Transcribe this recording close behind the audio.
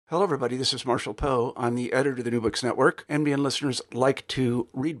Hello, everybody. This is Marshall Poe. I'm the editor of the New Books Network. NBN listeners like to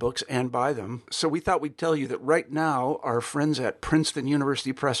read books and buy them. So we thought we'd tell you that right now, our friends at Princeton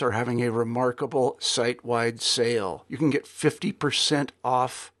University Press are having a remarkable site-wide sale. You can get 50%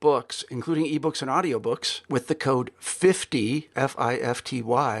 off books, including ebooks and audiobooks, with the code 50,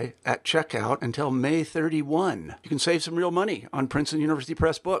 F-I-F-T-Y, at checkout until May 31. You can save some real money on Princeton University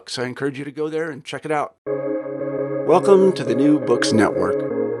Press books. I encourage you to go there and check it out. Welcome to the New Books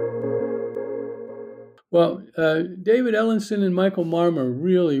Network. Well, David Ellenson and Michael Marmer,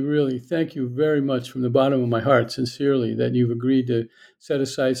 really thank you very much from the bottom of my heart, sincerely, that you've agreed to set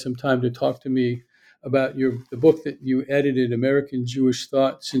aside some time to talk to me about the book that you edited, American Jewish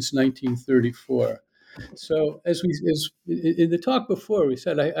Thought Since 1934. So, as in the talk before, we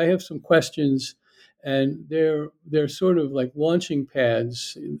said I have some questions, and they're sort of like launching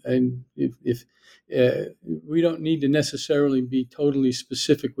pads, and if we don't need to necessarily be totally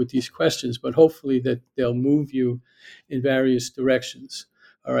specific with these questions, but hopefully that they'll move you in various directions.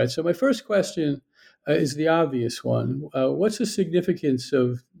 All right. So my first question is the obvious one. What's the significance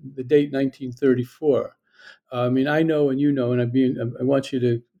of the date 1934? I mean, I know and you know, and I want you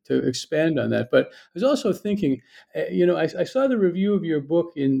to expand on that. But I was also thinking, I saw the review of your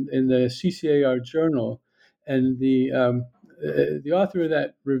book in the CCAR Journal, and the author of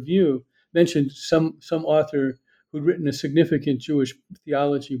that review mentioned some author who'd written a significant Jewish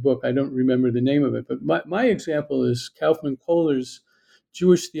theology book. I don't remember the name of it, but my example is Kaufman Kohler's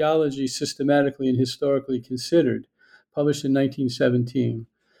Jewish Theology Systematically and Historically Considered, published in 1917.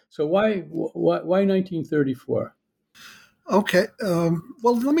 So why 1934? Okay.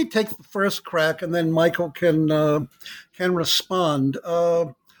 Well, let me take the first crack, and then Michael can respond.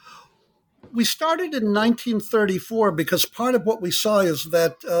 We started in 1934 because part of what we saw is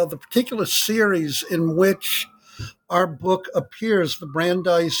that the particular series in which our book appears, the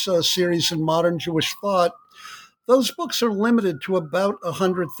Brandeis series in Modern Jewish Thought, those books are limited to about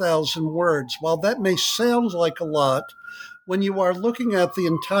 100,000 words. While that may sound like a lot, when you are looking at the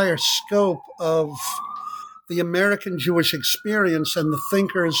entire scope of the American Jewish experience and the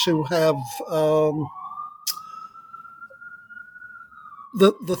thinkers who have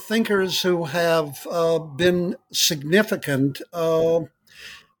the thinkers who have been significant,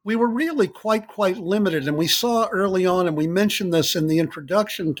 we were really quite limited. And we saw early on, and we mentioned this in the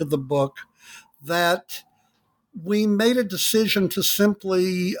introduction to the book, that we made a decision to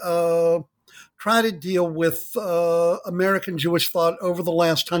simply try to deal with American Jewish thought over the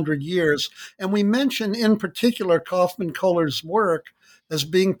last 100 years. And we mention in particular Kaufman Kohler's work as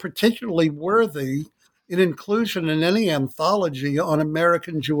being particularly worthy in inclusion in any anthology on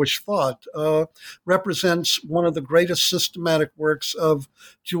American Jewish thought. Represents one of the greatest systematic works of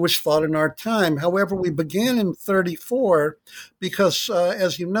Jewish thought in our time. However, we began in 34 because,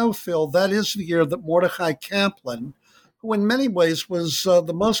 as you know, Phil, that is the year that Mordechai Kaplan, who in many ways was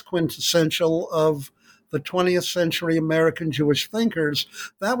the most quintessential of the 20th century American Jewish thinkers,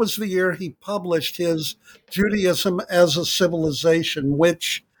 that was the year he published his Judaism as a Civilization,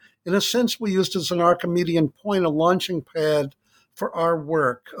 which in a sense we used as an Archimedean point, a launching pad for our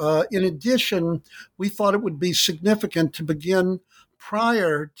work. In addition, we thought it would be significant to begin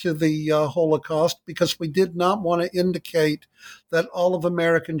prior to the Holocaust because we did not want to indicate that all of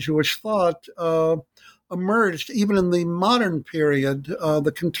American Jewish thought emerged even in the modern period,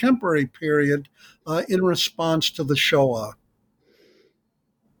 the contemporary period, in response to the Shoah.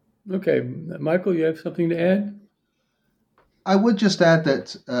 Okay, Michael, you have something to add? I would just add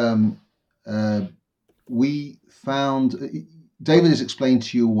that we found, David has explained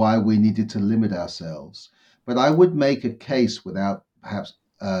to you why we needed to limit ourselves, but I would make a case without perhaps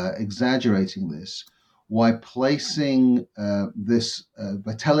exaggerating this, why placing this,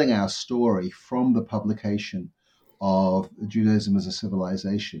 by telling our story from the publication of Judaism as a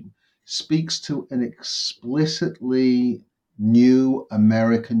Civilization, speaks to an explicitly new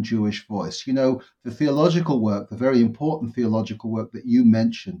American Jewish voice. You know, the theological work, the very important theological work that you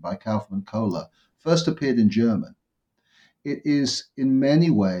mentioned by Kaufman Kohler, first appeared in German. It is in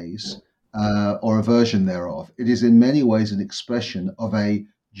many ways, or a version thereof, it is in many ways an expression of a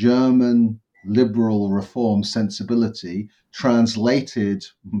German liberal reform sensibility translated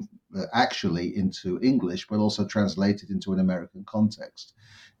actually into English, but also translated into an American context.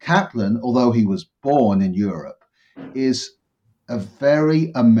 Kaplan, although he was born in Europe, is a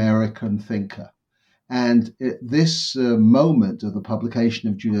very American thinker. And this moment of the publication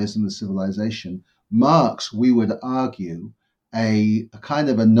of Judaism as Civilization marks, we would argue, a kind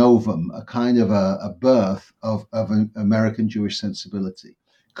of a novum, a kind of a birth of an American Jewish sensibility.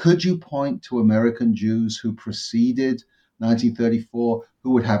 Could you point to American Jews who preceded 1934, who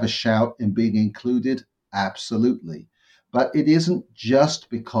would have a shout in being included? Absolutely. But it isn't just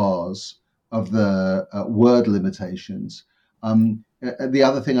because of the word limitations. The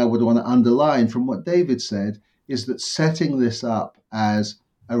other thing I would want to underline from what David said is that setting this up as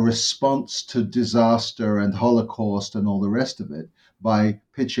a response to disaster and Holocaust and all the rest of it by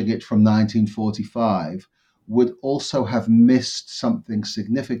pitching it from 1945 would also have missed something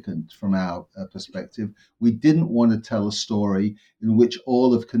significant from our perspective. We didn't want to tell a story in which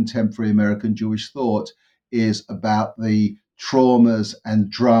all of contemporary American Jewish thought is about the traumas and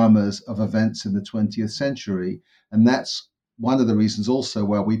dramas of events in the 20th century. And that's one of the reasons also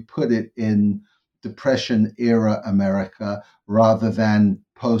why we put it in Depression era America rather than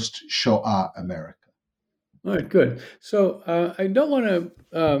post-Shoah America. All right, good. So I don't want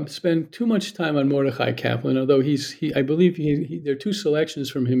to spend too much time on Mordechai Kaplan, although I believe there are two selections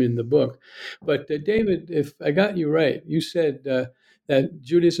from him in the book. But David, if I got you right, you said that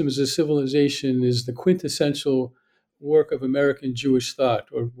Judaism as a civilization is the quintessential work of American Jewish thought,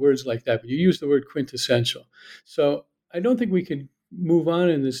 or words like that. But you used the word quintessential. So I don't think we can move on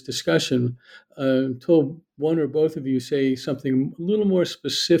in this discussion until one or both of you say something a little more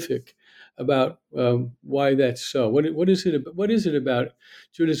specific about why that's so. What is it about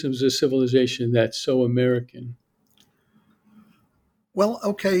Judaism as a civilization that's so American? Well,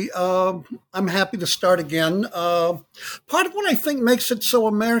 okay, I'm happy to start again. Part of what I think makes it so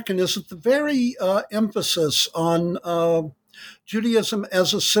American is that the very emphasis on Judaism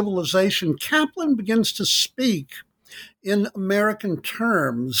as a civilization. Kaplan begins to speak in American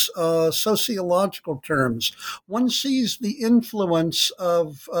terms, sociological terms. One sees the influence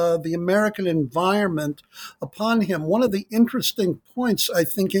of the American environment upon him. One of the interesting points, I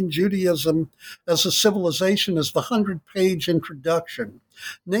think, in Judaism as a civilization is the 100-page introduction.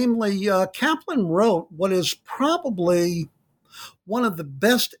 Namely, Kaplan wrote what is probably one of the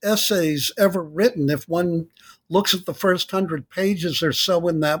best essays ever written, if one looks at the first 100 pages or so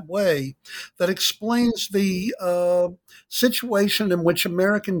in that way, that explains the situation in which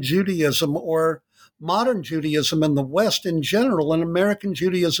American Judaism, or modern Judaism in the West in general, and American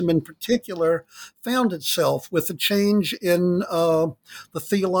Judaism in particular, found itself with the change in the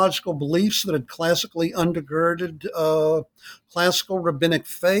theological beliefs that had classically undergirded classical rabbinic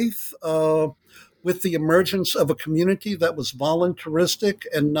faith, with the emergence of a community that was voluntaristic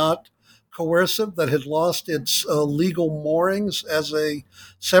and not coercive, that had lost its legal moorings as a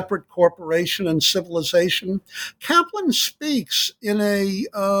separate corporation and civilization. Kaplan speaks in a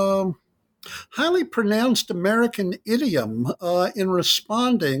highly pronounced American idiom in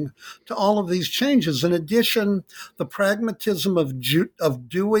responding to all of these changes. In addition, the pragmatism of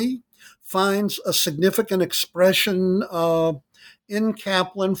Dewey finds a significant expression in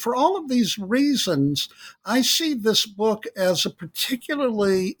Kaplan. For all of these reasons, I see this book as a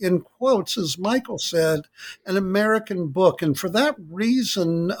particularly, in quotes, as Michael said, an American book. And for that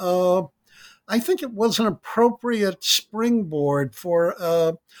reason, I think it was an appropriate springboard for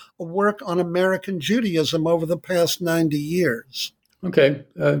a work on American Judaism over the past 90 years. Okay.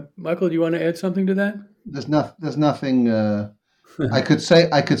 Michael, do you want to add something to that? There's nothing... I could say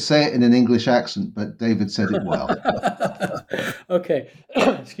it in an English accent, but David said it well. Okay,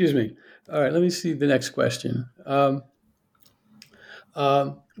 excuse me. All right, let me see the next question. Well,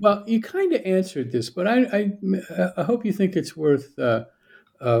 you kind of answered this, but I hope you think it's worth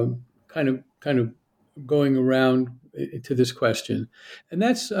kind of going around to this question, and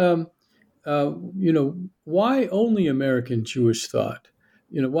that's why only American Jewish thought?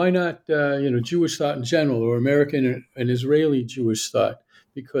 Why not, Jewish thought in general, or American and Israeli Jewish thought?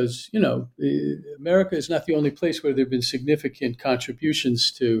 Because, America is not the only place where there have been significant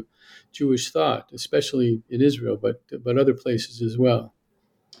contributions to Jewish thought, especially in Israel, but other places as well.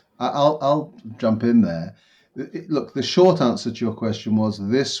 I'll jump in there. Look, the short answer to your question was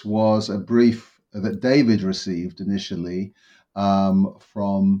this was a brief that David received initially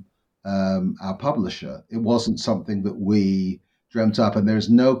from our publisher. It wasn't something that we dreamt up, and there's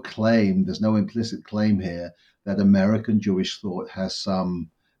no implicit claim here that American Jewish thought has some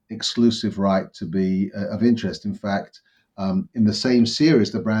exclusive right to be of interest. In fact, in the same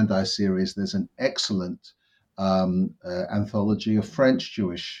series, the Brandeis series, there's an excellent anthology of French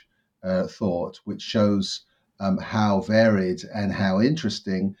Jewish thought, which shows how varied and how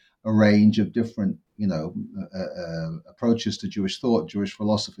interesting a range of different, approaches to Jewish thought, Jewish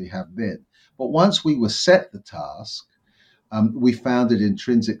philosophy have been. But once we were set the task, we found it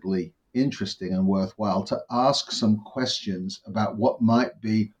intrinsically interesting and worthwhile to ask some questions about what might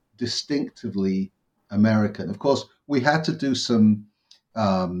be distinctively American. Of course, we had to do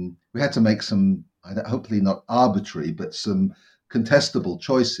we had to make some hopefully not arbitrary, but some contestable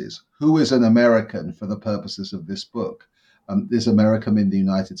choices. Who is an American for the purposes of this book? Is America in the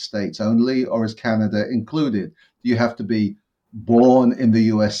United States only, or is Canada included? Do you have to be born in the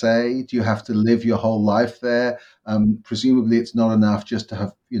USA? Do you have to live your whole life there? Presumably, it's not enough just to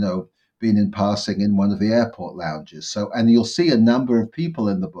have, been in passing in one of the airport lounges. So, and you'll see a number of people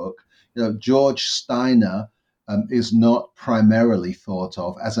in the book. George Steiner is not primarily thought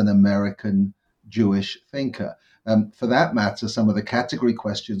of as an American Jewish thinker. For that matter, some of the category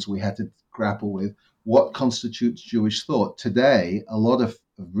questions we had to grapple with: what constitutes Jewish thought? Today, a lot of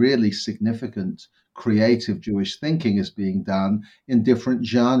really significant creative Jewish thinking is being done in different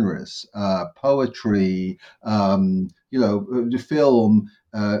genres, poetry, film.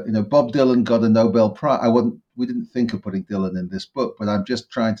 Bob Dylan got a Nobel Prize. We didn't think of putting Dylan in this book, but I'm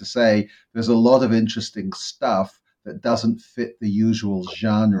just trying to say there's a lot of interesting stuff that doesn't fit the usual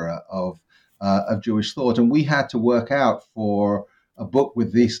genre of Jewish thought, and we had to work out for a book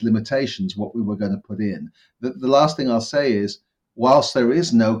with these limitations what we were going to put in. The last thing I'll say is, whilst there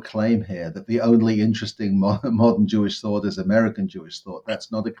is no claim here that the only interesting modern Jewish thought is American Jewish thought,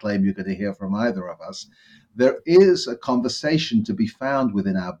 that's not a claim you're going to hear from either of us. There is a conversation to be found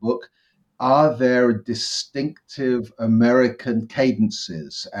within our book. Are there distinctive American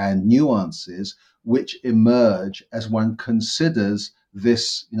cadences and nuances which emerge as one considers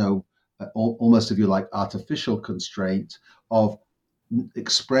this, almost, if you like, artificial constraint of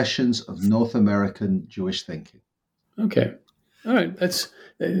expressions of North American Jewish thinking? Okay. All right. That's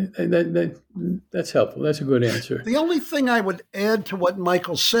helpful. That's a good answer. The only thing I would add to what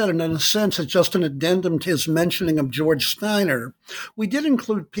Michael said, and in a sense it's just an addendum to his mentioning of George Steiner, we did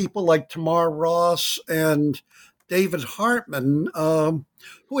include people like Tamar Ross and David Hartman,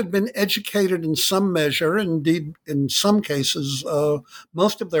 who had been educated in some measure. Indeed, in some cases,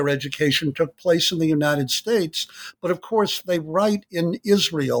 most of their education took place in the United States. But of course, they write in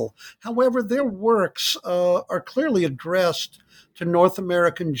Israel. However, their works are clearly addressed to North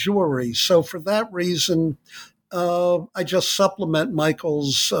American Jewry. So for that reason, I just supplement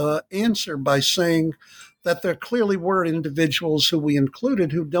Michael's answer by saying that there clearly were individuals who we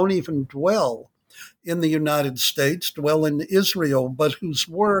included who don't even dwell in the United States, dwell in Israel, but whose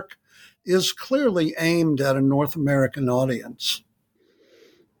work is clearly aimed at a North American audience.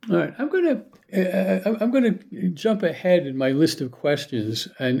 All right, I'm going to jump ahead in my list of questions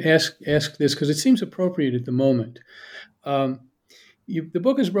and ask this because it seems appropriate at the moment. The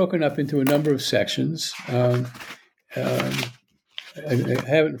book is broken up into a number of sections. I have it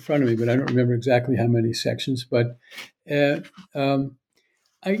in front of me, but I don't remember exactly how many sections. But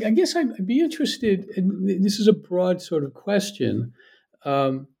I guess I'd be interested, and this is a broad sort of question.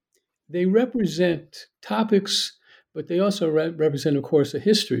 They represent topics, but they also represent, of course, a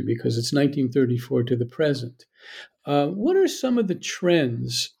history because it's 1934 to the present. What are some of the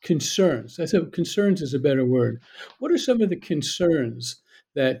trends, concerns? I said concerns is a better word. What are some of the concerns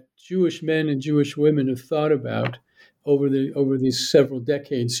that Jewish men and Jewish women have thought about over these several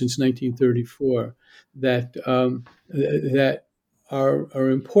decades since 1934 that are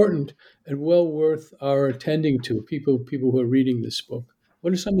important and well worth our attending to, people who are reading this book?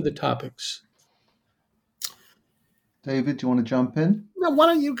 What are some of the topics? David, do you want to jump in? Now, why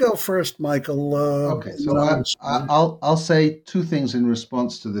don't you go first, Michael? Okay, so I'll say two things in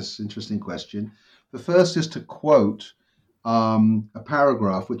response to this interesting question. The first is to quote a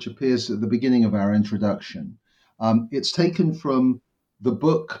paragraph which appears at the beginning of our introduction. It's taken from the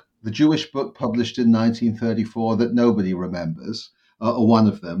Jewish book published in 1934 that nobody remembers, or one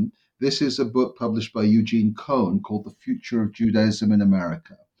of them. This is a book published by Eugene Cohen called The Future of Judaism in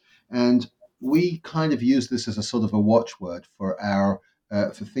America. And we kind of use this as a sort of a watchword for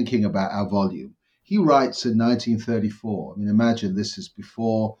for thinking about our volume. He writes in 1934. I mean, imagine this is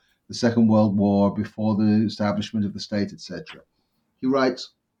before the Second World War, before the establishment of the state, etc. He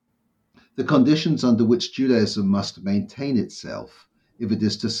writes, "The conditions under which Judaism must maintain itself, if it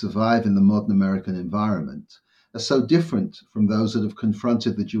is to survive in the modern American environment, are so different from those that have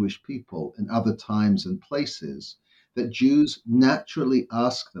confronted the Jewish people in other times and places that Jews naturally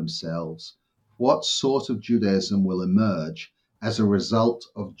ask themselves what sort of Judaism will emerge as a result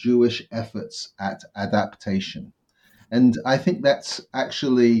of Jewish efforts at adaptation." And I think that's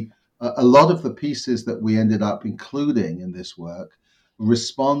actually a lot of the pieces that we ended up including in this work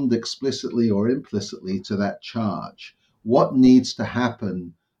respond explicitly or implicitly to that charge. What needs to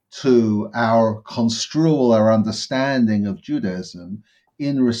happen to our construal, our understanding of Judaism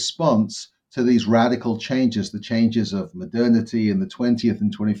in response to these radical changes, the changes of modernity in the 20th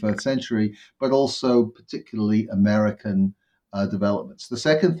and 21st century, but also particularly American developments. The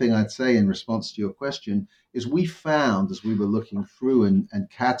second thing I'd say in response to your question is we found, as we were looking through and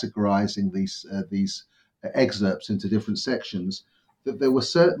categorizing these excerpts into different sections, that there were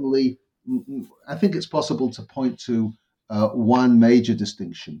certainly, I think it's possible to point to one major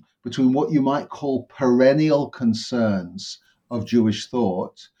distinction between what you might call perennial concerns of Jewish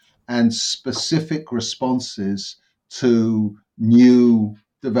thought and specific responses to new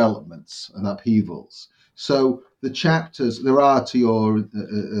developments and upheavals. So the chapters, there are, to your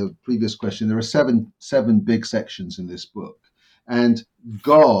previous question, there are seven big sections in this book. And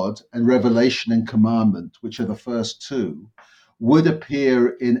God and Revelation and Commandment, which are the first two, would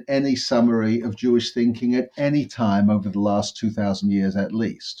appear in any summary of Jewish thinking at any time over the last 2,000 years at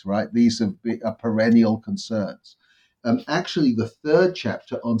least, right? These are perennial concerns. Actually, the third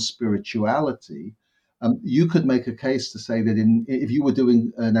chapter on spirituality, you could make a case to say that if you were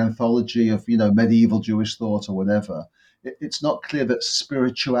doing an anthology of, medieval Jewish thought or whatever, it's not clear that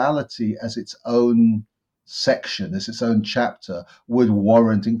spirituality as its own section, as its own chapter, would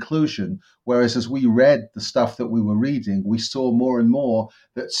warrant inclusion. Whereas as we read the stuff that we were reading, we saw more and more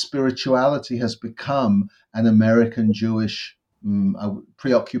that spirituality has become an American Jewish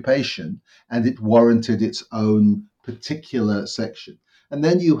preoccupation, and it warranted its own particular section. And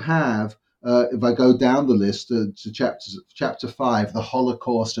then you have, if I go down the list to chapter 5, the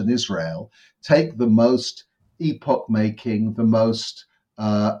Holocaust and Israel, take the most epoch-making, the most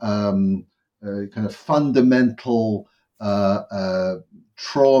kind of fundamental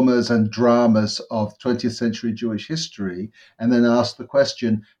traumas and dramas of 20th century Jewish history, and then ask the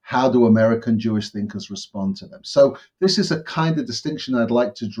question, how do American Jewish thinkers respond to them? So this is a kind of distinction I'd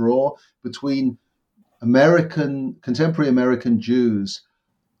like to draw between contemporary American Jews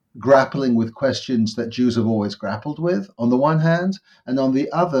grappling with questions that Jews have always grappled with, on the one hand, and on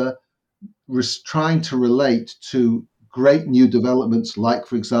the other, trying to relate to great new developments, like,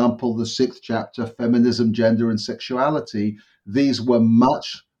 for example, the 6th chapter, Feminism, Gender, and Sexuality. These were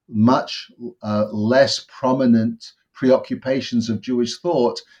much less prominent preoccupations of Jewish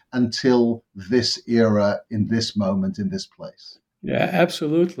thought until this era, in this moment, in this place. Yeah,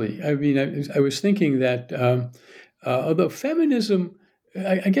 absolutely. I mean, I was thinking that although feminism,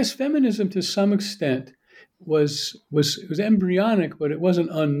 I guess feminism to some extent was embryonic, but it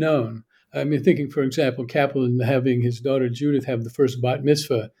wasn't unknown. I mean, thinking, for example, Kaplan having his daughter Judith have the first bat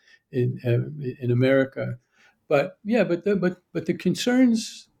mitzvah in America, but the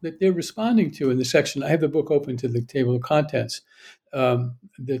concerns that they're responding to in the section, I have the book open to the table of contents, that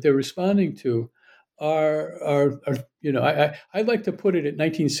they're responding to are I'd like to put it at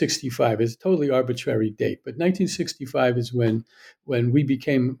 1965. It's a totally arbitrary date, but 1965 is when we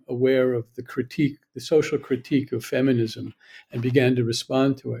became aware of the social critique of feminism, and began to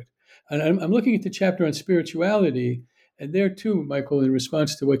respond to it. And I'm looking at the chapter on spirituality, and there too, Michael, in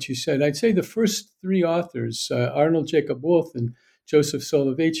response to what you said, I'd say the first three authors, Arnold Jacob Wolff and Joseph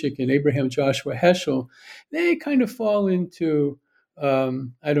Soloveitchik and Abraham Joshua Heschel, they kind of fall into,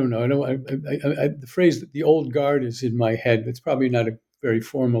 I don't know, the phrase that the old guard is in my head. It's probably not a very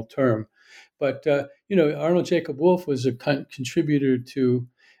formal term. But, Arnold Jacob Wolff was a contributor to,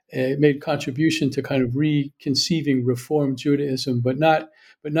 made contribution to kind of reconceiving Reform Judaism, but not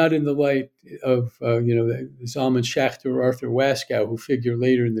in the light of, Zalman Schachter or Arthur Waskow, who figure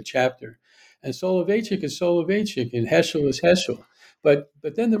later in the chapter. And Soloveitchik is Soloveitchik, and Heschel is Heschel. But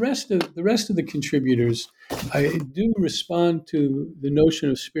then the rest of the contributors, I do respond to the notion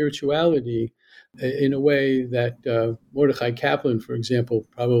of spirituality in a way that Mordechai Kaplan, for example,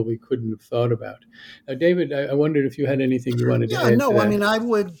 probably couldn't have thought about. Now, David, I wondered if you had anything you wanted to add. No, to that. I mean, I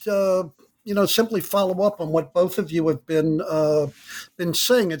would simply follow up on what both of you have been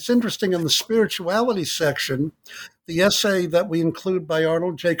saying. It's interesting in the spirituality section, the essay that we include by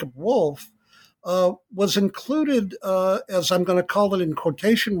Arnold Jacob Wolff was included, as I'm going to call it in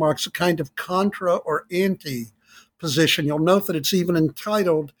quotation marks, a kind of contra or anti position. You'll note that it's even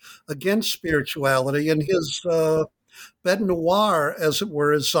entitled Against Spirituality, and his bête noire, as it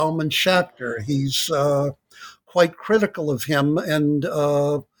were, is Zalman Schachter. He's quite critical of him and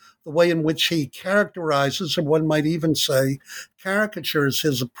the way in which he characterizes, and one might even say caricatures,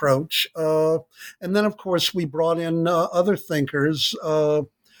 his approach. And then, of course, we brought in other thinkers,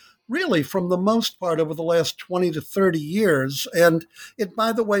 really from the most part over the last 20 to 30 years. And it,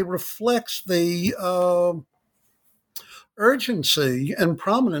 by the way, reflects the urgency and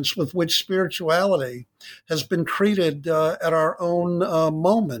prominence with which spirituality has been treated at our own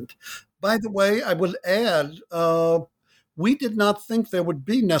moment. By the way, I would add, we did not think there would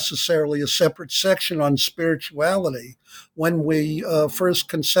be necessarily a separate section on spirituality when we first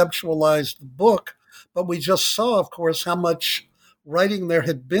conceptualized the book, but we just saw, of course, how much writing there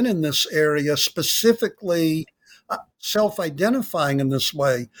had been in this area, specifically self-identifying in this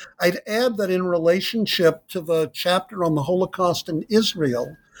way. I'd add that in relationship to the chapter on the Holocaust in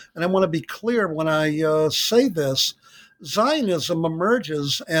Israel, and I want to be clear when I say this, Zionism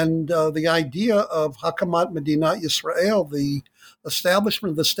emerges, and the idea of Hakamat Medinat Yisrael, the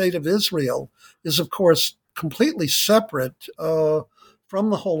establishment of the state of Israel, is, of course, completely separate from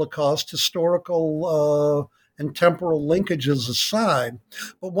the Holocaust, historical and temporal linkages aside.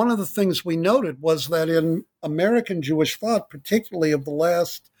 But one of the things we noted was that in American Jewish thought, particularly of the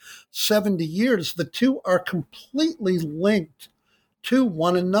last 70 years, the two are completely linked to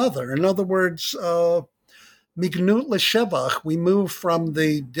one another. In other words, Mignut Leshevach, we move from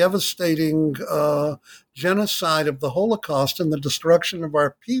the devastating genocide of the Holocaust and the destruction of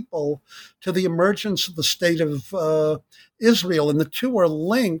our people to the emergence of the state of Israel. And the two are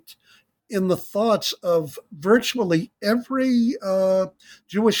linked in the thoughts of virtually every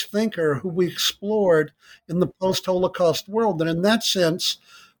Jewish thinker who we explored in the post-Holocaust world. And in that sense,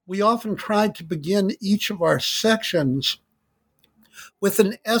 we often tried to begin each of our sections with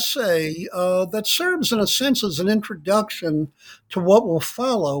an essay that serves, in a sense, as an introduction to what will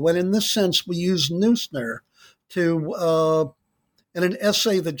follow. And in this sense, we use Neusner in an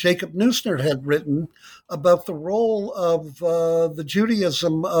essay that Jacob Neusner had written about the role of the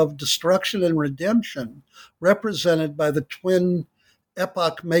Judaism of destruction and redemption, represented by the twin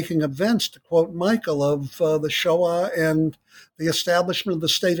epoch-making events, to quote Michael, of the Shoah and the establishment of the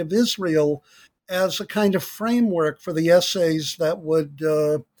State of Israel, as a kind of framework for the essays that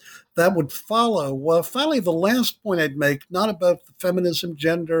would follow. Well, finally, the last point I'd make, not about the feminism,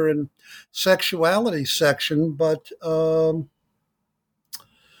 gender, and sexuality section, but the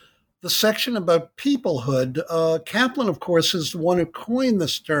section about peoplehood. Kaplan, of course, is the one who coined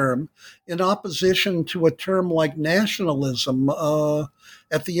this term in opposition to a term like nationalism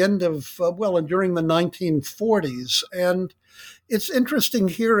at the end of, and during the 1940s. And it's interesting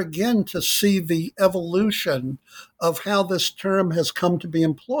here again to see the evolution of how this term has come to be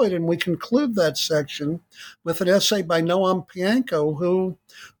employed. And we conclude that section with an essay by Noam Pianko, who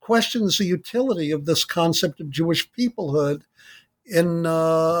questions the utility of this concept of Jewish peoplehood in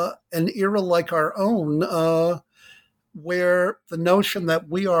an era like our own, where the notion that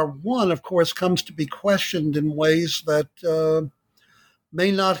we are one, of course, comes to be questioned in ways that may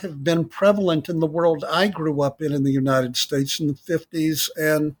not have been prevalent in the world I grew up in the United States in the 50s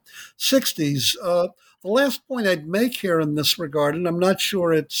and 60s. The last point I'd make here in this regard, and I'm not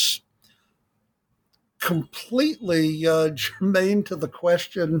sure it's completely germane to the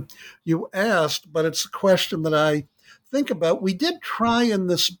question you asked, but it's a question that I think about. We did try in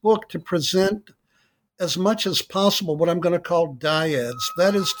this book to present as much as possible what I'm going to call dyads.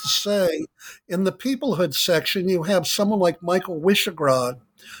 That is to say, in the peoplehood section, you have someone like Michael Wyshegrod,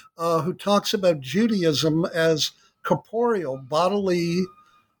 who talks about Judaism as corporeal, bodily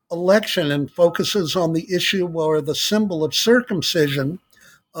election, and focuses on the issue or the symbol of circumcision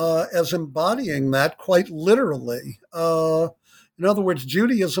as embodying that quite literally. In other words,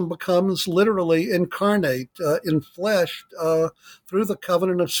 Judaism becomes literally incarnate, enfleshed through the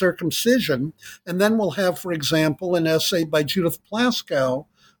covenant of circumcision. And then we'll have, for example, an essay by Judith Plaskow,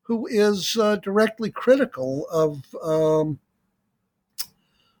 who is directly critical of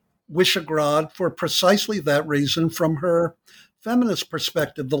Wyshegrod for precisely that reason from her feminist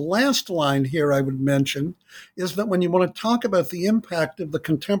perspective. The last line here I would mention is that when you want to talk about the impact of the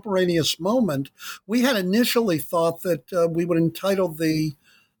contemporaneous moment, we had initially thought that we would entitle the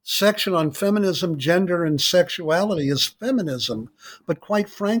section on feminism, gender, and sexuality as feminism. But quite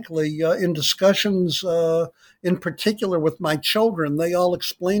frankly, in discussions in particular with my children, they all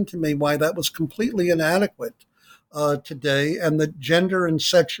explained to me why that was completely inadequate today, and that gender and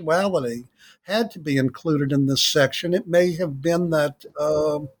sexuality had to be included in this section. It may have been that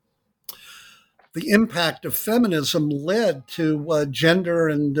the impact of feminism led to gender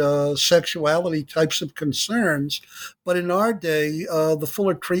and sexuality types of concerns, but in our day, the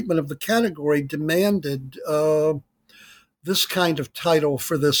fuller treatment of the category demanded this kind of title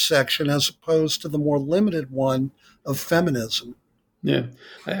for this section as opposed to the more limited one of feminism. Yeah,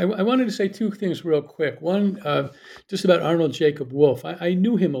 I wanted to say two things real quick. One, just about Arnold Jacob Wolff. I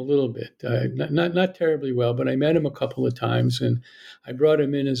knew him a little bit, not terribly well, but I met him a couple of times, and I brought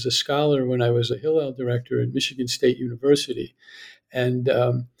him in as a scholar when I was a Hillel director at Michigan State University, and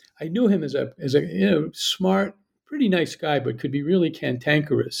I knew him as a smart, pretty nice guy, but could be really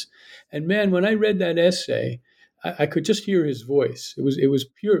cantankerous. And man, when I read that essay, I could just hear his voice. It was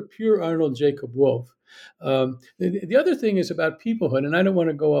pure Arnold Jacob Wolff. The other thing is about peoplehood, and I don't want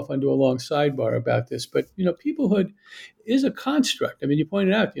to go off onto a long sidebar about this, but peoplehood is a construct. I mean, you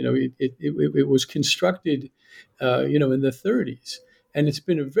pointed out, it was constructed, in the 30s, and it's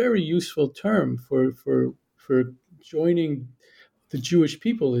been a very useful term for joining the Jewish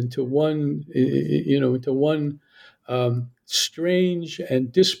people into one, strange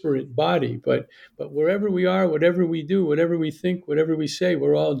and disparate body. But wherever we are, whatever we do, whatever we think, whatever we say,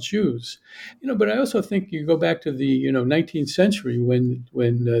 we're all Jews. But I also think you go back to the 19th century when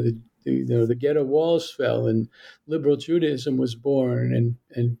the ghetto walls fell and liberal Judaism was born,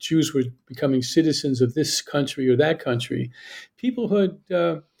 and Jews were becoming citizens of this country or that country. Peoplehood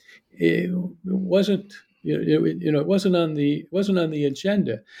it wasn't. It wasn't on the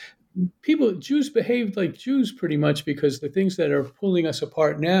agenda. Jews behaved like Jews pretty much because the things that are pulling us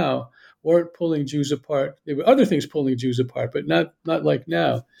apart now weren't pulling Jews apart. There were other things pulling Jews apart, but not like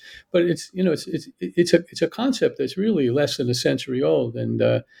now. But it's a concept that's really less than a century old, and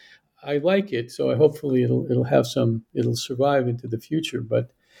I like it. So hopefully it'll survive into the future.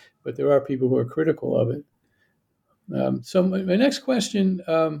 But there are people who are critical of it. So my next question.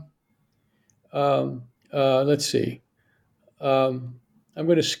 Let's see. I'm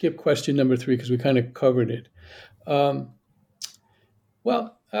going to skip question number 3 because we kind of covered it.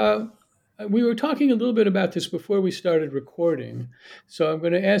 We were talking a little bit about this before we started recording. So I'm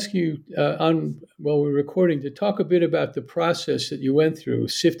going to ask you while we're recording to talk a bit about the process that you went through,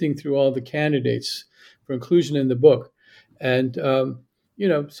 sifting through all the candidates for inclusion in the book. And,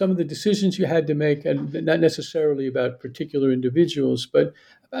 some of the decisions you had to make, and not necessarily about particular individuals, but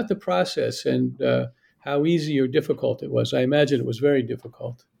about the process and how easy or difficult it was. I imagine it was very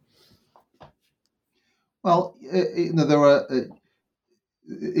difficult. Well, there were.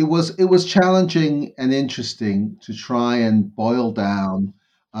 It was challenging and interesting to try and boil down.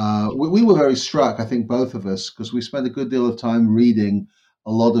 We were very struck, I think, both of us, because we spent a good deal of time reading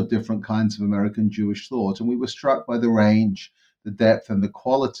a lot of different kinds of American Jewish thought, and we were struck by the range, the depth, and the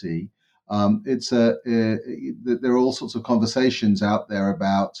quality. There are all sorts of conversations out there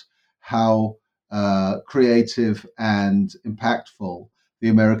about how creative and impactful the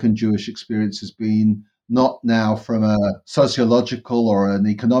American Jewish experience has been, not now from a sociological or an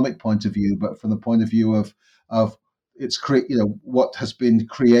economic point of view, but from the point of view of its what has been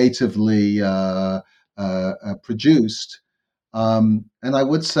creatively produced. And I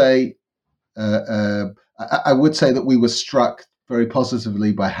would say that we were struck very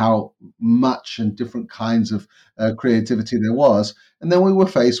positively by how much and different kinds of creativity there was. And then we were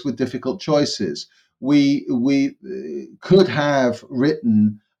faced with difficult choices. We could have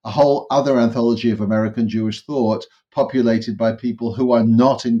written a whole other anthology of American Jewish thought populated by people who are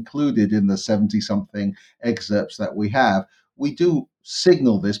not included in the 70-something excerpts that we have. We do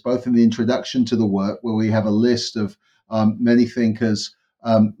signal this both in the introduction to the work, where we have a list of many thinkers,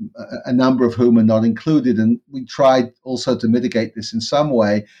 a number of whom are not included. And we tried also to mitigate this in some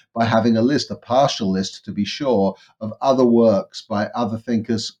way by having a partial list to be sure, of other works by other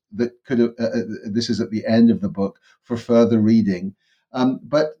thinkers that could have, this is at the end of the book, for further reading.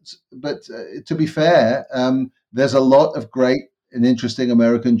 But to be fair, there's a lot of great and interesting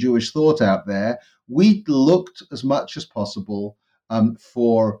American Jewish thought out there. We looked as much as possible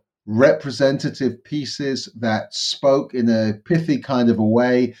for representative pieces that spoke in a pithy kind of a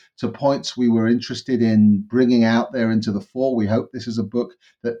way to points we were interested in bringing out there into the fore. We hope this is a book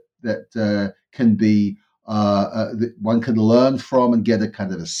that can be that one can learn from and get a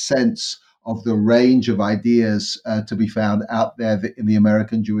kind of a sense of the range of ideas to be found out there in the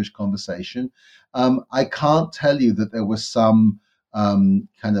American Jewish conversation. I can't tell you that there was some kind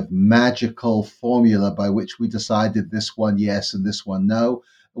of magical formula by which we decided this one yes and this one no.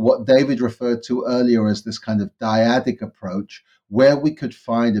 What David referred to earlier as this kind of dyadic approach, where we could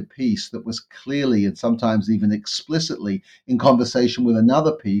find a piece that was clearly and sometimes even explicitly in conversation with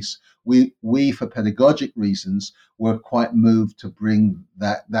another piece, we for pedagogic reasons were quite moved to bring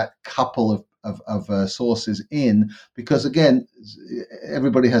that couple of sources in, because again,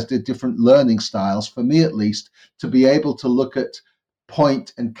 everybody has different learning styles. For me, at least, to be able to look at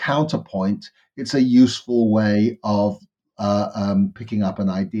point and counterpoint, it's a useful way of picking up an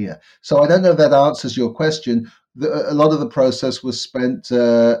idea. So I don't know if that answers your question. A lot of the process was spent,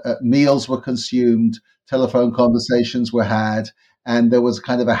 meals were consumed, telephone conversations were had, and there was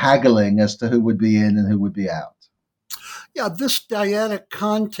kind of a haggling as to who would be in and who would be out. Yeah, this dyadic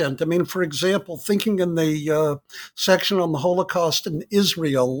content, I mean, for example, thinking in the section on the Holocaust in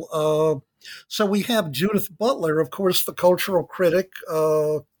Israel, so we have Judith Butler, of course, the cultural critic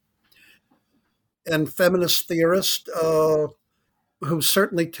and feminist theorist, who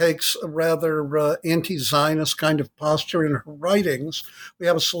certainly takes a rather anti-Zionist kind of posture in her writings. We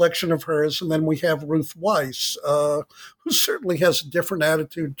have a selection of hers, and then we have Ruth Weiss, who certainly has a different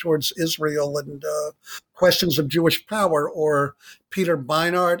attitude towards Israel and questions of Jewish power, or Peter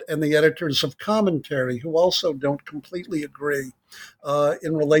Beinart and the editors of Commentary, who also don't completely agree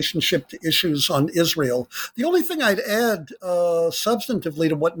in relationship to issues on Israel. The only thing I'd add substantively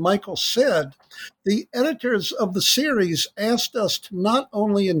to what Michael said, the editors of the series asked us to not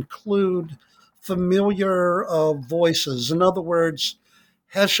only include familiar voices, in other words,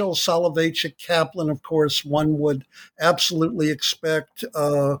 Heschel, Soloveitchik, Kaplan, of course, one would absolutely expect,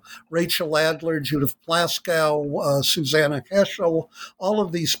 Rachel Adler, Judith Plaskow, Susanna Heschel, all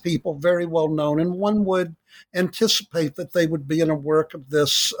of these people very well known, and one would anticipate that they would be in a work of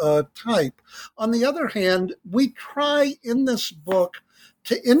this type. On the other hand, we try in this book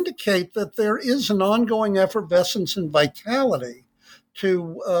to indicate that there is an ongoing effervescence and vitality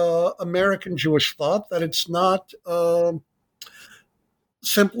to American Jewish thought, that it's not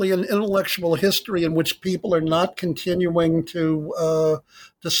simply an intellectual history in which people are not continuing to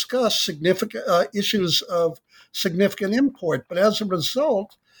discuss significant issues of significant import. But as a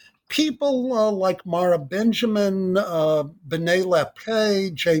result, people like Mara Benjamin, Benet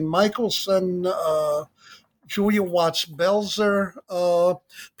Lappé, Jay Michelson, Julia Watts-Belzer,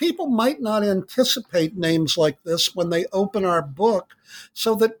 people might not anticipate names like this when they open our book.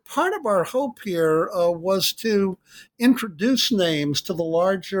 So that part of our hope here was to introduce names to the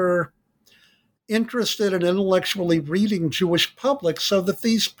larger interested and intellectually reading Jewish public so that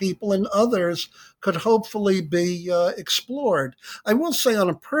these people and others could hopefully be explored. I will say on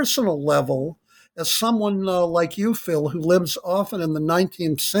a personal level, as someone like you, Phil, who lives often in the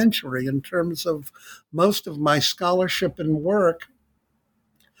 19th century in terms of most of my scholarship and work,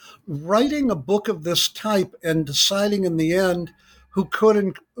 writing a book of this type and deciding in the end who could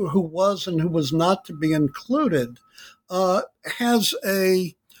and who was and who was not to be included has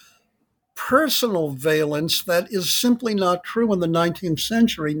a personal valence that is simply not true in the 19th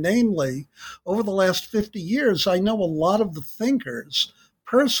century. Namely, over the last 50 years, I know a lot of the thinkers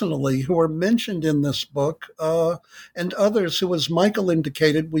personally who are mentioned in this book, and others who, as Michael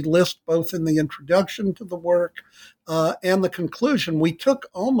indicated, we list both in the introduction to the work and the conclusion. We took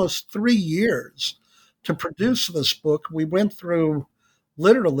almost 3 years to produce this book. We went through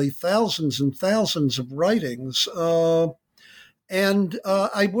literally thousands and thousands of writings. And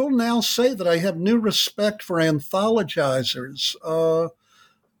I will now say that I have new respect for anthologizers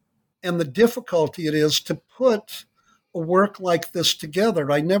and the difficulty it is to put a work like this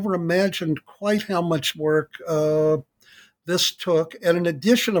together. I never imagined quite how much work this took. And in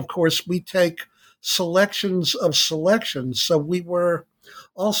addition, of course, we take selections of selections. So we were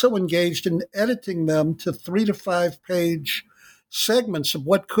also engaged in editing them to 3 to 5 page segments of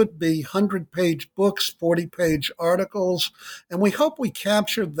what could be 100-page books, 40-page articles. And we hope we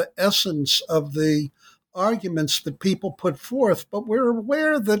captured the essence of the arguments that people put forth. But we're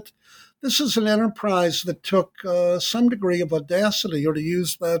aware that this is an enterprise that took some degree of audacity, or to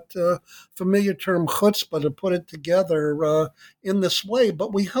use that familiar term chutzpah, to put it together in this way.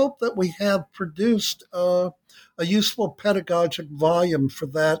 But we hope that we have produced a useful pedagogic volume for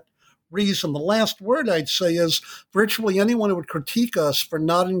that reason. The last word I'd say is virtually anyone who would critique us for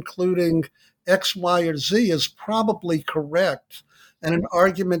not including X, Y, or Z is probably correct, and an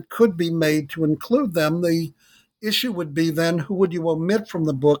argument could be made to include them. The issue would be then, who would you omit from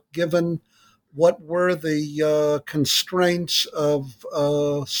the book, given what were the constraints of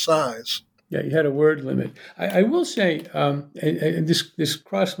size? Yeah, you had a word limit. I will say, and this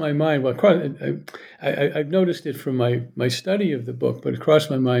crossed my mind. Well, I've noticed it from my study of the book, but it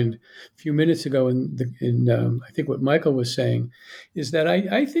crossed my mind a few minutes ago in I think what Michael was saying, is that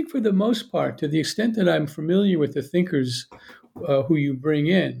I think for the most part, to the extent that I'm familiar with the thinkers who you bring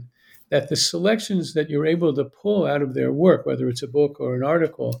in, that the selections that you're able to pull out of their work, whether it's a book or an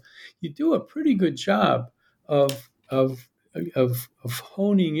article, you do a pretty good job of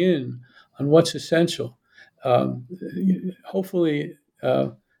honing in on what's essential. Hopefully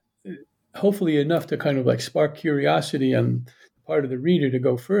enough to kind of like spark curiosity on the part of the reader to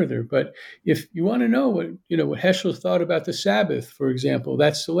go further. But if you want to know what Heschel thought about the Sabbath, for example,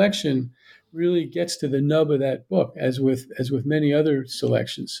 that selection really gets to the nub of that book, as with many other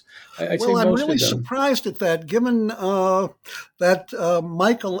selections. Well, I'm really surprised at that, given that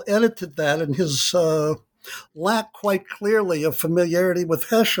Michael edited that and his lack quite clearly of familiarity with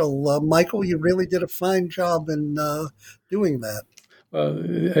Heschel. Michael, you really did a fine job in doing that. Well,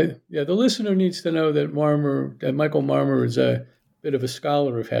 the listener needs to know that Michael Marmer is a bit of a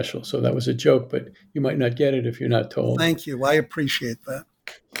scholar of Heschel, so that was a joke, but you might not get it if you're not told. Thank you. I appreciate that.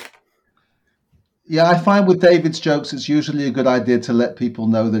 Yeah, I find with David's jokes, it's usually a good idea to let people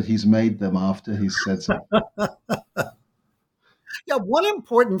know that he's made them after he's said something. Yeah, one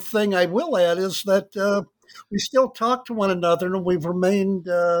important thing I will add is that we still talk to one another, and we've remained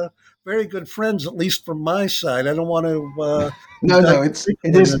very good friends, at least from my side. I don't want to. No, it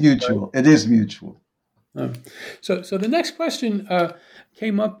is mutual. It is mutual. So the next question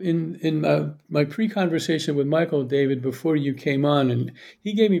came up in my pre-conversation with Michael, David, before you came on, and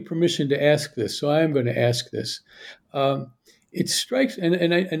he gave me permission to ask this, so I am going to ask this. It strikes,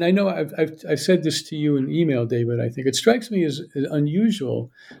 and I know I've said this to you in email, David. I think it strikes me as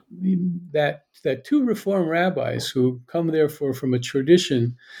unusual that two Reform rabbis who come therefore from a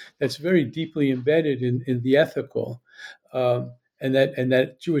tradition that's very deeply embedded in the ethical, and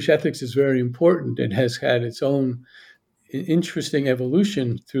that Jewish ethics is very important and has had its own interesting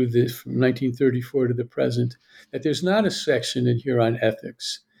evolution through this from 1934 to the present. That there's not a section in here on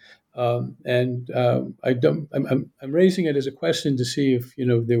ethics. I'm raising it as a question to see if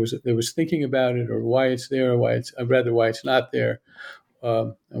there was thinking about it, or why it's there, or why it's not there,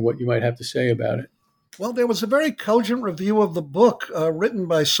 and what you might have to say about it. Well, there was a very cogent review of the book written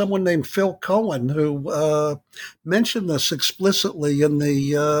by someone named Phil Cohen, who mentioned this explicitly in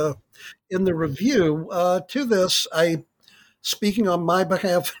the review. To this, speaking on my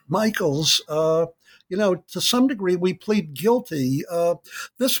behalf, Michael's. To some degree, we plead guilty.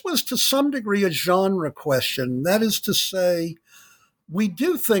 This was to some degree a genre question. That is to say, we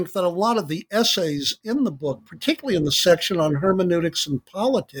do think that a lot of the essays in the book, particularly in the section on hermeneutics and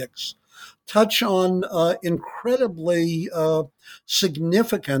politics, touch on incredibly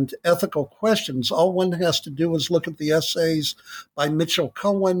significant ethical questions. All one has to do is look at the essays by Mitchell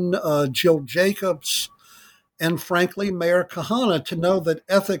Cohen, Jill Jacobs, and frankly, Meir Kahane, to know that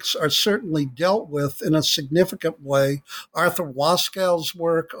ethics are certainly dealt with in a significant way. Arthur Waskow's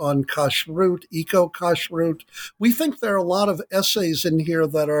work on kashrut, eco-kashrut. We think there are a lot of essays in here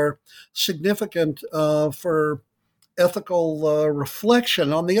that are significant for ethical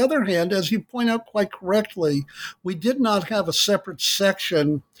reflection. On the other hand, as you point out quite correctly, we did not have a separate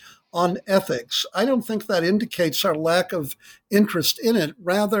section on ethics. I don't think that indicates our lack of interest in it.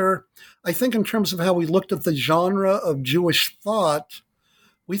 Rather, I think in terms of how we looked at the genre of Jewish thought,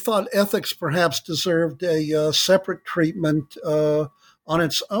 we thought ethics perhaps deserved a separate treatment on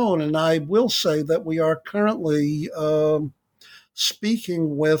its own. And I will say that we are currently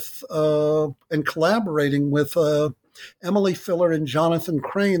speaking with and collaborating with Emily Filler and Jonathan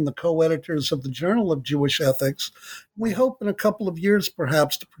Crane, the co-editors of the Journal of Jewish Ethics. We hope in a couple of years,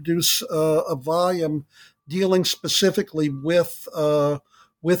 perhaps, to produce a volume dealing specifically with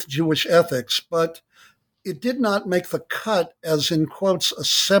Jewish ethics. But it did not make the cut as, in quotes, a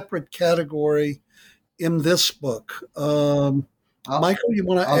separate category in this book. Michael, you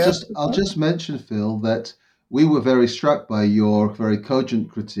want to add? I'll just mention, Phil, that we were very struck by your very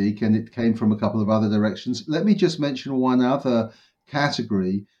cogent critique, and it came from a couple of other directions. Let me just mention one other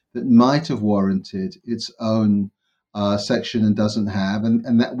category that might have warranted its own section and doesn't have,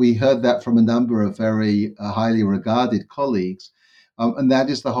 and that we heard that from a number of very highly regarded colleagues, and that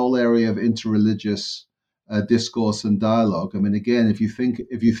is the whole area of interreligious discourse and dialogue. I mean, again, if you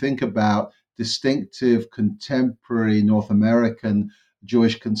think about distinctive contemporary North American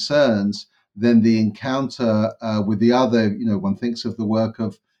Jewish concerns, then the encounter with the other, one thinks of the work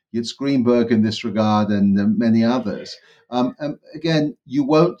of Yitz Greenberg in this regard and many others. Again, you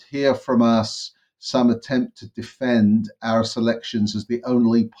won't hear from us some attempt to defend our selections as the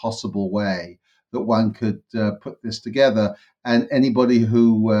only possible way that one could put this together. And anybody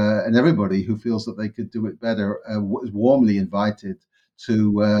and everybody who feels that they could do it better is warmly invited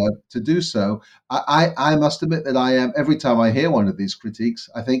to do so. I must admit that I am, every time I hear one of these critiques,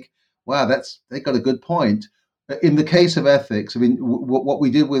 I think, wow, they got a good point. In the case of ethics, I mean, what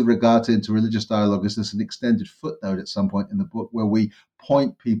we did with regard to interreligious dialogue is there's an extended footnote at some point in the book where we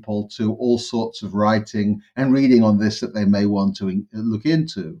point people to all sorts of writing and reading on this that they may want to look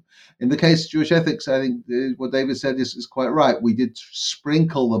into. In the case of Jewish ethics, I think what David said is quite right. We did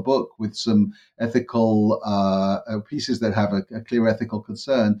sprinkle the book with some ethical pieces that have a clear ethical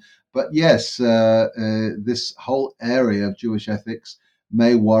concern. But yes, this whole area of Jewish ethics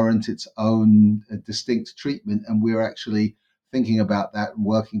may warrant its own distinct treatment, and we're actually thinking about that and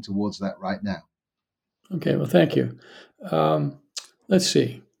working towards that right now. Okay, well, thank you. Let's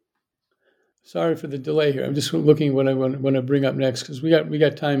see. Sorry for the delay here. I'm just looking at what I want to bring up next, because we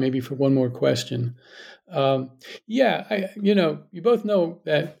got time maybe for one more question. You both know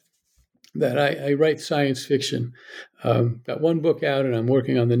that that I write science fiction. Got one book out, and I'm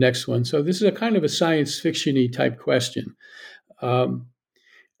working on the next one. So this is a kind of a science fiction-y type question. Um,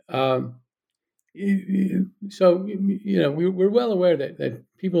 um, so we're well aware that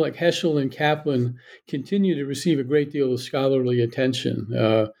people like Heschel and Kaplan continue to receive a great deal of scholarly attention.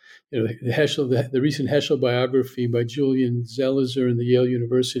 The recent Heschel biography by Julian Zelizer in the Yale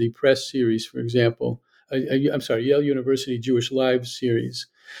University Press series, for example. I'm sorry, Yale University Jewish Lives series,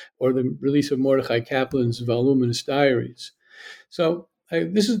 or the release of Mordechai Kaplan's voluminous diaries. So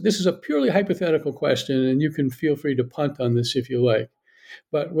this is a purely hypothetical question, and you can feel free to punt on this if you like.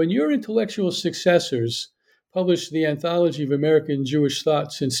 But when your intellectual successors published the Anthology of American Jewish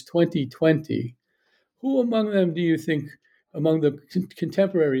Thought since 2020, who among them do you think, among the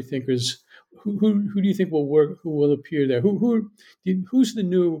contemporary thinkers, who do you think will work, who will appear there? Who's the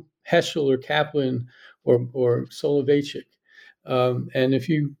new Heschel or Kaplan or Soloveitchik? And if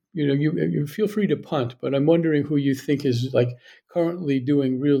you feel free to punt, but I'm wondering who you think is like currently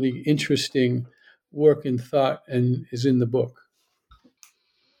doing really interesting work and thought and is in the book.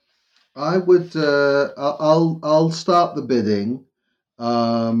 I would. I'll start the bidding,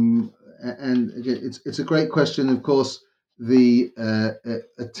 and again, it's a great question. Of course, the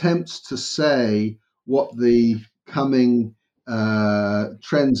attempts to say what the coming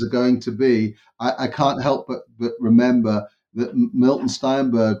trends are going to be. I can't help but remember that Milton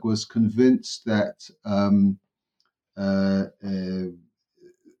Steinberg was convinced that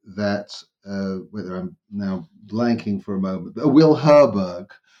whether I'm now blanking for a moment, Will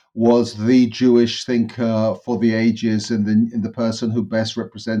Herberg was the Jewish thinker for the ages and the person who best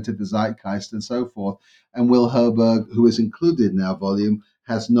represented the zeitgeist and so forth. And Will Herberg, who is included in our volume,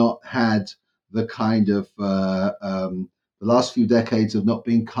 has not had the kind of the last few decades of not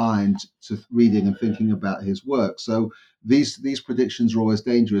being kind to reading and thinking about his work. So these predictions are always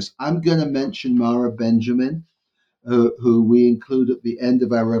dangerous. I'm going to mention Mara Benjamin, who we include at the end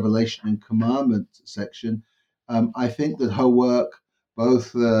of our Revelation and Commandment section. I think that her work,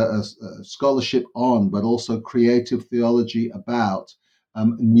 both scholarship on, but also creative theology about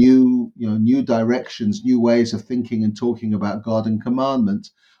new directions, new ways of thinking and talking about God and commandment,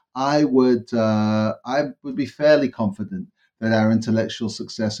 I would be fairly confident that our intellectual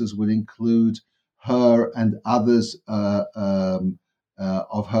successors would include her and others of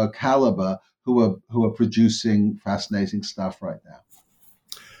her caliber who are producing fascinating stuff right now.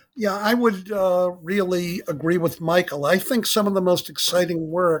 Yeah, I would really agree with Michael. I think some of the most exciting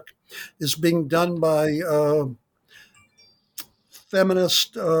work is being done by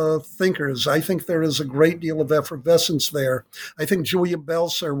feminist thinkers. I think there is a great deal of effervescence there. I think Julia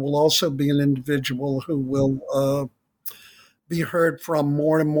Belzer will also be an individual who will be heard from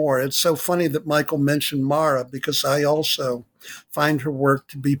more and more. It's so funny that Michael mentioned Mara, because I also find her work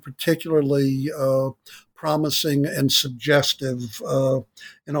to be particularly promising and suggestive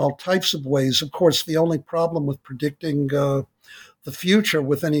in all types of ways. Of course, the only problem with predicting the future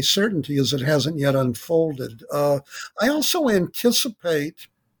with any certainty is it hasn't yet unfolded. I also anticipate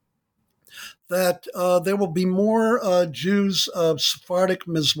that there will be more Jews of Sephardic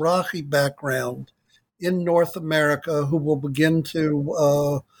Mizrahi background in North America who will begin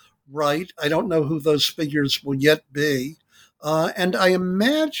to write. I don't know who those figures will yet be. And I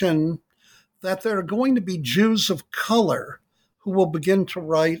imagine that there are going to be Jews of color who will begin to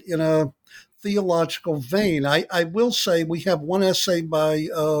write in a theological vein. I will say we have one essay by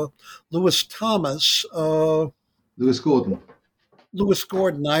Lewis Thomas. Lewis Gordon. Lewis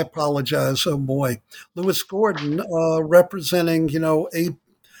Gordon, I apologize. Oh boy. Lewis Gordon representing, a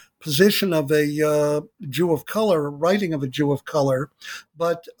position of a Jew of color, writing of a Jew of color.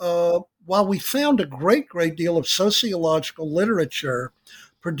 But while we found a great deal of sociological literature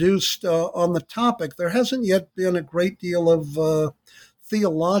produced on the topic, there hasn't yet been a great deal of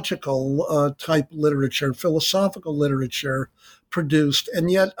theological type literature, philosophical literature produced.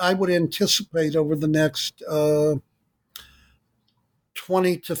 And yet I would anticipate over the next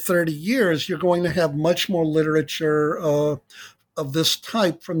 20 to 30 years, you're going to have much more literature of this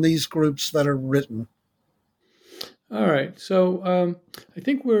type from these groups that are written. All right, so I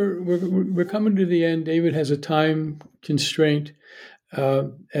think we're coming to the end. David has a time constraint,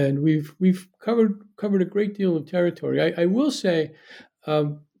 and we've covered a great deal of territory. I will say,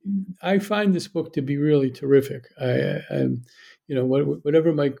 I find this book to be really terrific.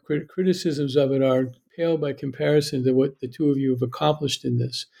 Whatever my criticisms of it are, pale by comparison to what the two of you have accomplished in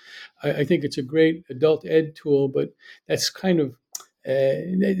this. I think it's a great adult ed tool, but that's kind of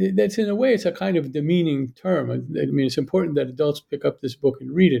that's in a way it's a kind of demeaning term. I mean, it's important that adults pick up this book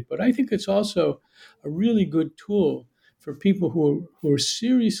and read it, but I think it's also a really good tool for people who are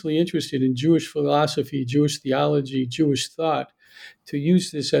seriously interested in Jewish philosophy, Jewish theology, Jewish thought, to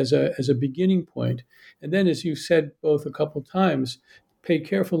use this as a beginning point. And then, as you said both a couple times, pay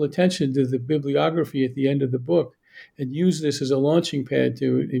careful attention to the bibliography at the end of the book and use this as a launching pad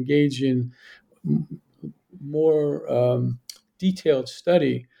to engage in more detailed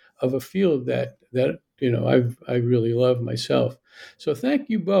study of a field that I really love myself. So thank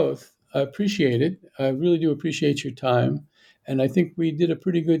you both. I appreciate it. I really do appreciate your time. And I think we did a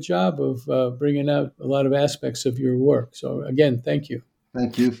pretty good job of bringing out a lot of aspects of your work. So again, thank you.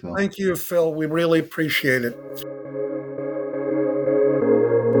 Thank you, Phil. Thank you, Phil. We really appreciate it.